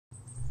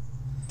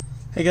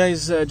Hey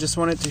guys, just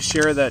wanted to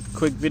share that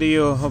quick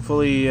video.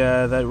 Hopefully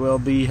that will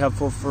be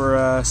helpful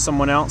for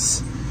someone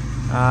else.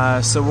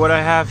 So what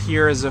I have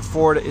here is a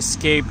Ford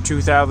Escape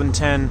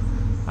 2010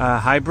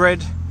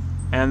 hybrid,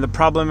 and the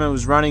problem I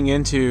was running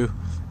into,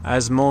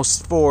 as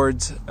most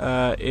Fords,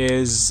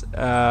 is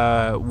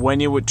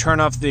when you would turn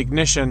off the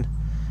ignition,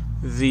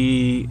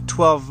 the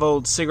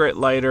 12-volt cigarette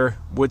lighter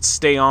would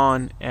stay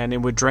on and it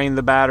would drain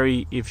the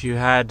battery. If you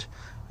had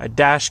a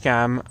dash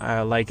cam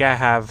like I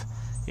have,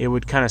 it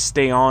would kind of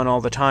stay on all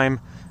the time,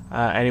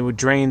 and it would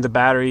drain the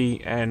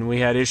battery, and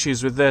we had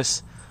issues with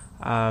this.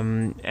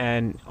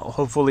 And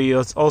hopefully,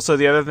 also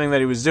the other thing that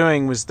he was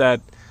doing was that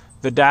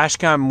the dash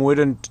cam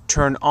wouldn't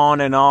turn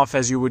on and off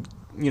as you would,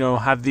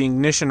 have the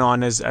ignition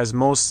on as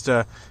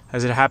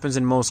it happens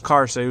in most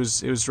cars. So it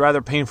was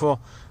rather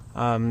painful.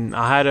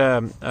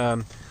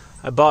 I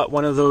bought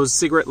one of those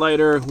cigarette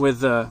lighter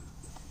with a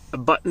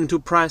button to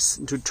press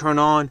to turn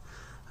on,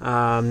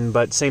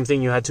 but same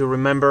thing, you had to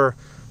remember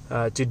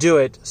to do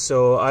it.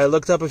 So I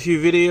looked up a few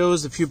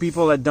videos. A few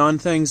people had done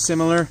things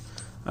similar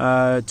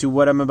to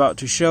what I'm about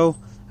to show,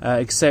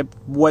 except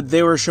what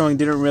they were showing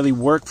didn't really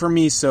work for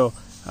me. So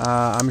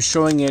I'm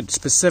showing it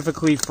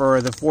specifically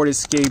for the Ford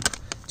Escape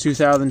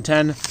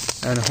 2010,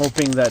 and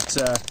hoping that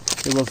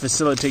it will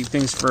facilitate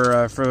things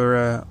for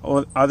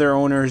other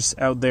owners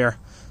out there.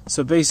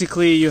 So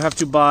basically, you have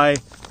to buy.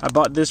 I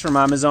bought this from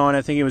Amazon.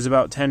 I think it was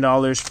about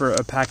 $10 for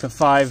a pack of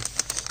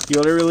 5.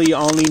 You literally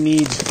only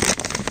need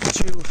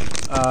 2.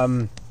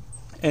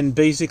 And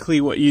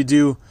basically what you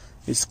do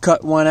is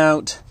cut one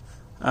out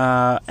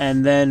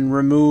and then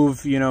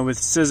remove, with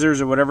scissors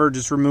or whatever,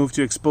 just remove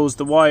to expose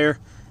the wire,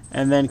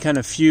 and then kind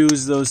of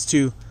fuse those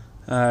two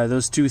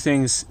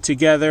things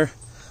together.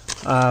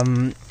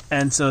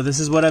 And so this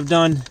is what I've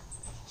done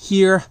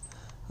here.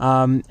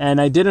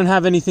 And I didn't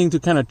have anything to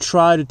kind of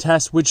try to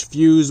test which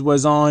fuse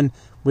was on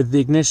with the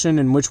ignition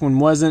and which one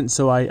wasn't,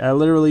 so I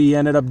literally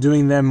ended up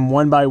doing them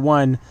one by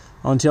one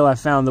until I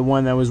found the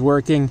one that was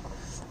working.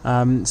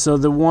 So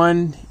the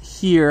one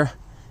here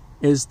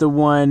is the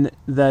one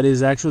that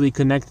is actually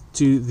connected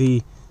to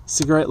the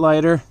cigarette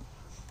lighter.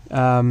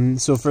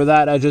 So for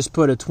that, I just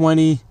put a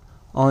 20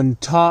 on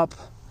top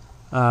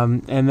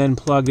and then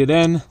plugged it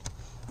in.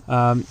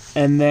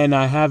 And then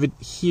I have it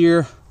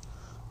here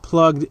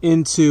plugged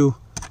into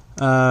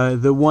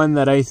the one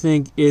that I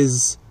think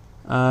is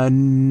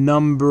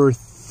number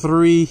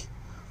 3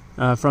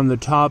 from the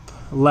top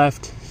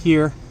left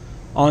here.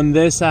 On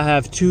this, I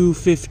have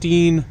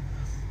 215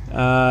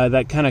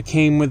 that kind of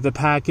came with the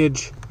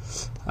package,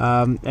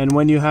 and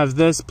when you have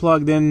this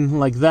plugged in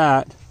like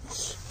that,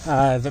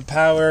 the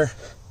power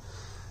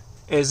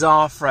is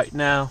off right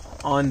now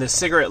on the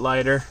cigarette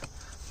lighter,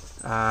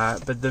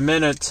 but the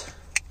minute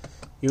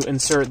you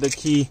insert the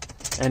key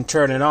and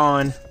turn it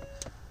on,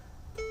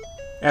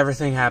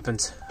 everything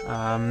happens.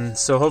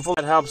 So hopefully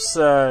that helps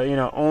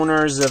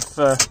owners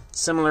of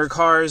similar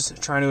cars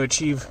trying to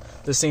achieve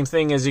the same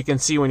thing. As you can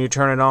see, when you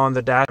turn it on,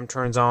 the dash cam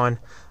turns on,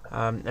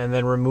 and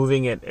then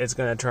removing it, it's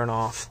going to turn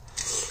off.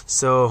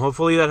 So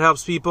hopefully that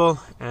helps people,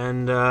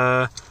 and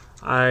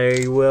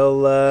I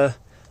will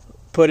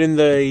put in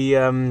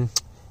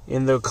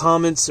the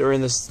comments or in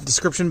the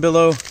description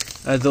below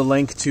the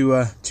link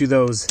to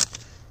those.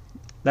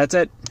 That's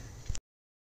it.